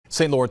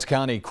St. Lawrence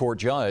County Court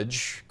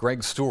Judge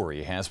Greg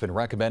Story has been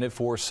recommended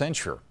for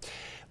censure.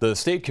 The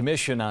State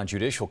Commission on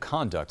Judicial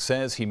Conduct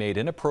says he made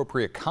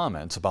inappropriate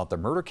comments about the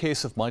murder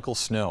case of Michael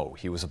Snow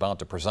he was about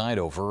to preside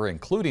over,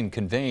 including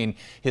conveying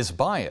his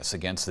bias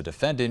against the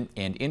defendant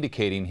and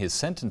indicating his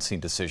sentencing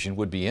decision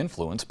would be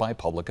influenced by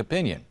public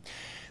opinion.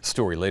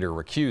 Story later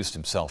recused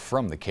himself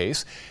from the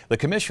case. The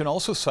commission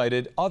also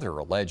cited other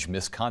alleged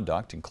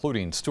misconduct,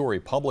 including Story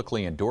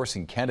publicly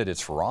endorsing candidates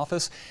for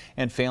office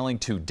and failing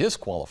to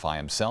disqualify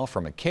himself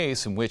from a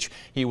case in which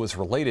he was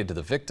related to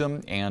the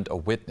victim and a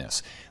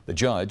witness. The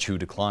judge, who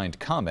declined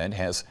comment,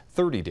 has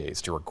 30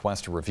 days to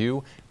request a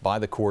review by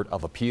the Court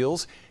of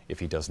Appeals. If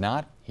he does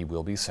not, he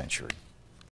will be censured.